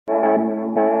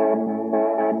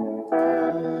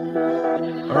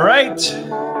All right.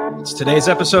 It's today's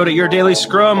episode of Your Daily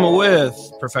Scrum with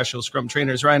professional Scrum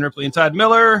trainers Ryan Ripley and Todd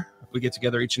Miller. We get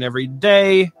together each and every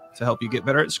day to help you get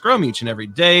better at Scrum each and every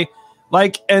day.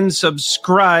 Like and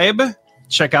subscribe.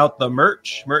 Check out the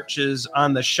merch. Merch is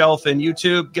on the shelf in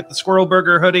YouTube. Get the Squirrel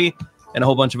Burger hoodie and a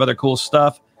whole bunch of other cool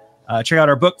stuff. Check out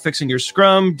our book, Fixing Your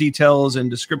Scrum. Details and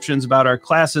descriptions about our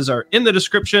classes are in the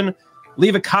description.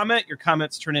 Leave a comment. Your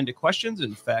comments turn into questions.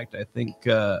 In fact, I think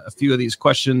a few of these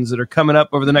questions that are coming up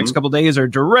over the next couple of days are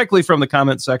directly from the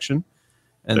comment section.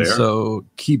 And so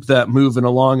keep that moving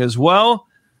along as well.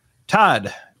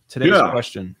 Todd, today's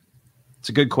question. It's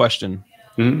a good question.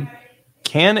 Mm-hmm.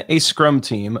 Can a Scrum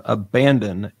team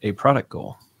abandon a product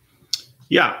goal?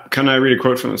 Yeah. Can I read a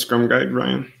quote from the Scrum Guide,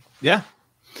 Ryan? Yeah.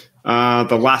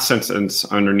 The last sentence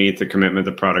underneath the commitment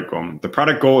to product goal. The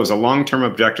product goal is a long-term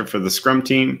objective for the Scrum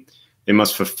team. They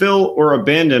must fulfill or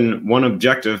abandon one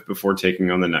objective before taking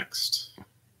on the next.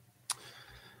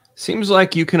 Seems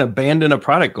like you can abandon a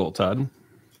product goal, Todd.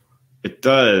 It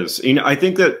does. I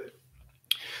think there's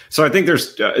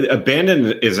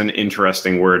abandon is an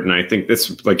interesting word. And I think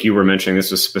this, like you were mentioning,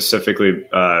 this was specifically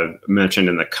mentioned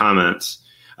in the comments.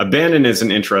 Abandon is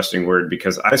an interesting word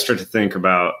because I start to think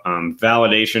about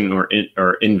validation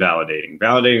or invalidating,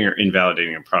 validating or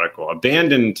invalidating a product goal.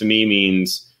 Abandon to me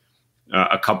means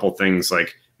a couple things,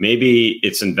 like maybe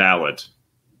it's invalid.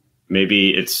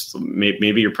 Maybe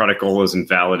your product goal isn't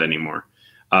valid anymore.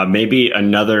 Maybe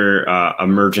another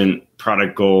emergent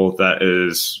product goal that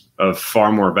is of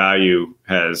far more value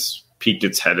has peeked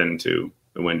its head into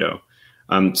the window.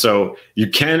 So you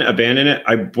can abandon it.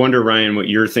 I wonder, Ryan, what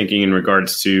you're thinking in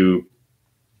regards to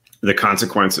the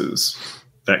consequences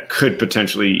that could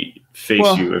potentially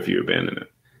face you if you abandon it.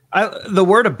 The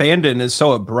word abandon is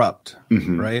so abrupt,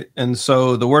 right? And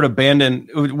so the word abandon,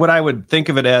 what I would think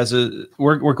of it as is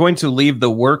we're going to leave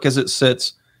the work as it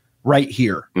sits right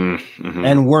here.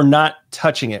 And we're not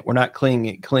touching it. We're not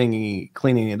cleaning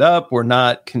it up. We're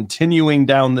not continuing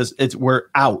down this. We're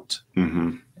out.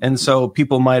 And so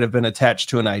people might have been attached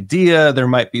to an idea. There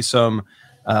might be some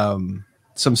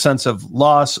sense of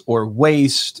loss or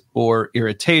waste or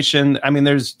irritation. I mean,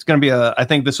 there's going to be I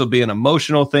think this will be an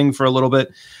emotional thing for a little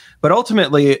bit. But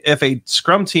ultimately, if a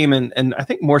Scrum team, and I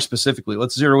think more specifically,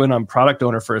 let's zero in on product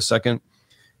owner for a second.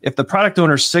 If the product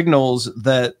owner signals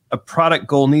that a product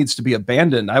goal needs to be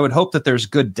abandoned, I would hope that there's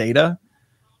good data.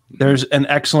 There's an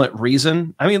excellent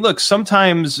reason. I mean, look,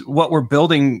 sometimes what we're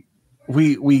building,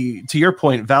 we to your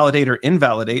point, validate or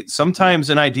invalidate.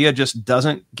 Sometimes an idea just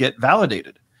doesn't get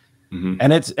validated.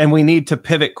 And we need to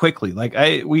pivot quickly. Like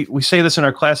we say this in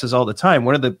our classes all the time.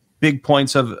 One of the big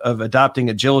points of adopting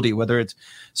agility, whether it's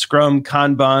Scrum,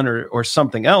 Kanban, or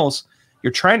something else,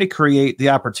 you're trying to create the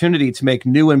opportunity to make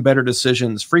new and better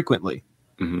decisions frequently.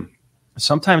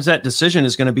 Sometimes that decision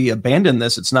is going to be abandon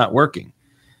this. It's not working.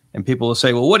 And people will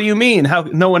say, well, what do you mean? How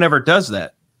no one ever does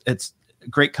that? It's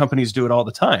great companies do it all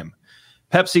the time.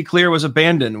 Pepsi Clear was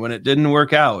abandoned when it didn't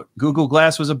work out. Google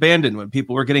Glass was abandoned when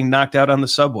people were getting knocked out on the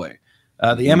subway.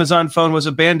 The Amazon phone was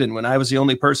abandoned when I was the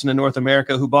only person in North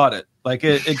America who bought it. Like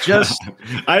it just.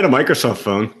 I had a Microsoft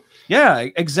phone. Yeah,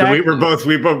 exactly. So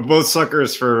we were both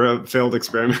suckers for failed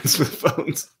experiments with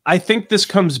phones. I think this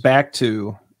comes back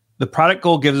to the product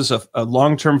goal gives us a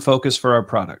long-term focus for our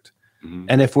product.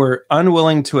 And if we're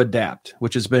unwilling to adapt,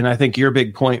 which has been, I think, your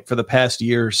big point for the past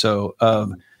year or so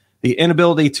of the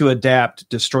inability to adapt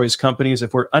destroys companies.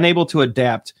 If we're unable to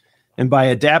adapt, and by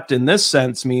adapt in this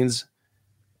sense means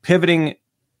pivoting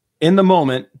in the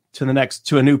moment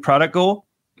to a new product goal,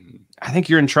 I think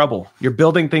you're in trouble. You're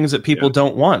building things that people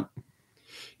don't want.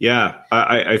 Yeah,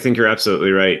 I think you're absolutely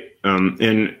right.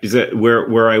 And is that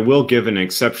where I will give an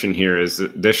exception here is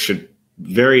that this should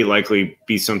very likely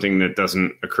be something that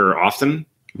doesn't occur often.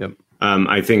 Yep.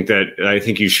 I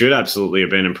think you should absolutely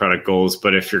abandon product goals,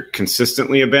 but if you're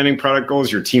consistently abandoning product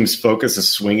goals, your team's focus is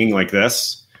swinging like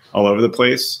this all over the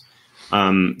place.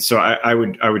 So I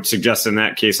would suggest in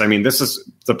that case, I mean,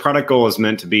 the product goal is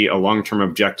meant to be a long-term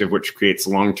objective, which creates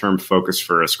long-term focus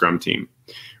for a Scrum team.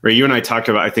 Right? You and I talked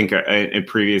about, I think, a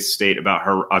previous state about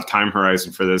a time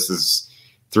horizon for this is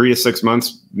 3 to 6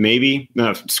 months, maybe.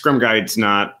 No, Scrum Guide's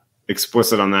not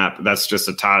explicit on that, but that's just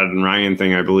a Todd and Ryan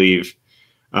thing, I believe.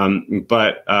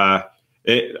 But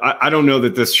I don't know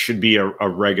that this should be a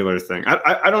regular thing.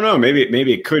 I don't know.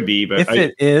 Maybe it could be, but if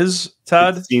it is,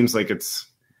 Todd, it seems like it's.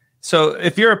 So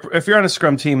if you're on a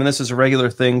Scrum team and this is a regular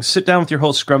thing, sit down with your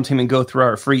whole Scrum team and go through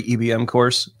our free EBM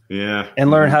course. Yeah. And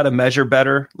learn how to measure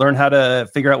better, learn how to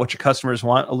figure out what your customers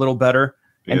want a little better,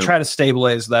 and try to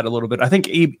stabilize that a little bit. I think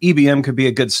EBM could be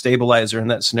a good stabilizer in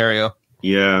that scenario.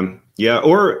 Yeah. Yeah.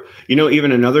 Or,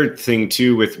 even another thing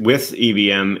too with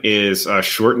EBM is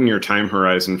shorten your time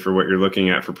horizon for what you're looking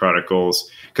at for product goals.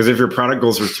 Because if your product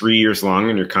goals are 3 years long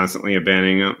and you're constantly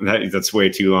abandoning them, that's way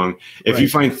too long. If you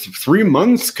find 3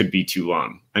 months could be too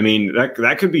long, I mean,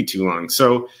 that could be too long.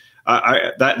 So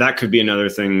that could be another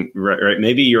thing, right?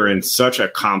 Maybe you're in such a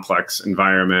complex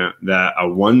environment that a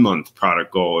 1 month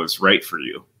product goal is right for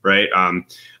you. Right.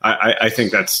 I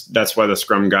think that's why the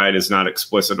Scrum Guide is not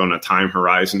explicit on a time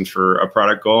horizon for a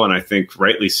product goal. And I think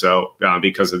rightly so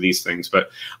because of these things.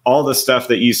 But all the stuff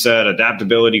that you said,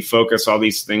 adaptability, focus, all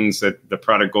these things that the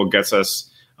product goal gets us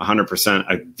 100%.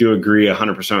 I do agree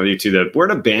 100% with you too. The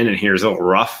word abandon here is a little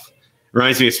rough.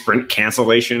 Reminds me of sprint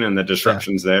cancellation and the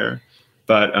disruptions there.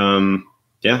 But I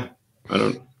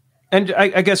don't. And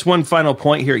I guess one final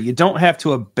point here, you don't have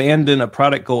to abandon a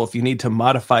product goal if you need to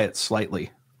modify it slightly.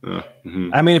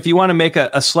 I mean, if you want to make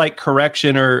a slight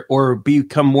correction or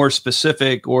become more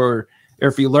specific or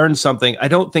if you learn something, I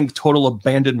don't think total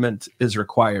abandonment is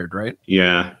required, right?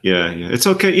 Yeah. It's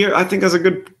okay. Yeah, I think that's a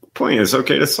good point. It's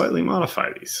okay to slightly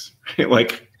modify these.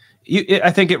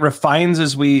 I think it refines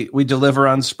as we deliver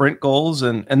on sprint goals,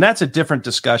 and that's a different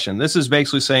discussion. This is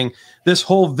basically saying this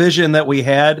whole vision that we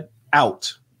had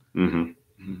out,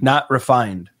 not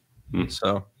refined.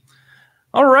 So.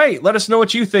 All right. Let us know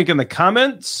what you think in the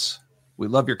comments. We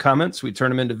love your comments. We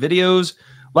turn them into videos.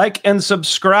 Like and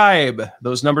subscribe.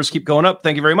 Those numbers keep going up.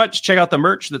 Thank you very much. Check out the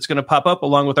merch that's going to pop up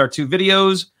along with our 2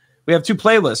 videos. We have 2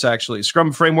 playlists, actually,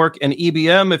 Scrum Framework and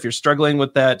EBM. If you're struggling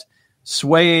with that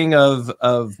swaying of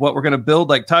what we're going to build,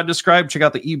 like Todd described, check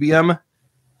out the EBM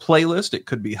playlist. It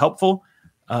could be helpful.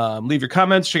 Leave your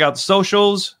comments. Check out the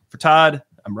socials. For Todd,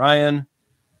 I'm Ryan.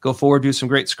 Go forward, do some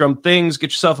great Scrum things. Get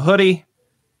yourself a hoodie.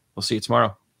 We'll see you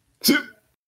tomorrow.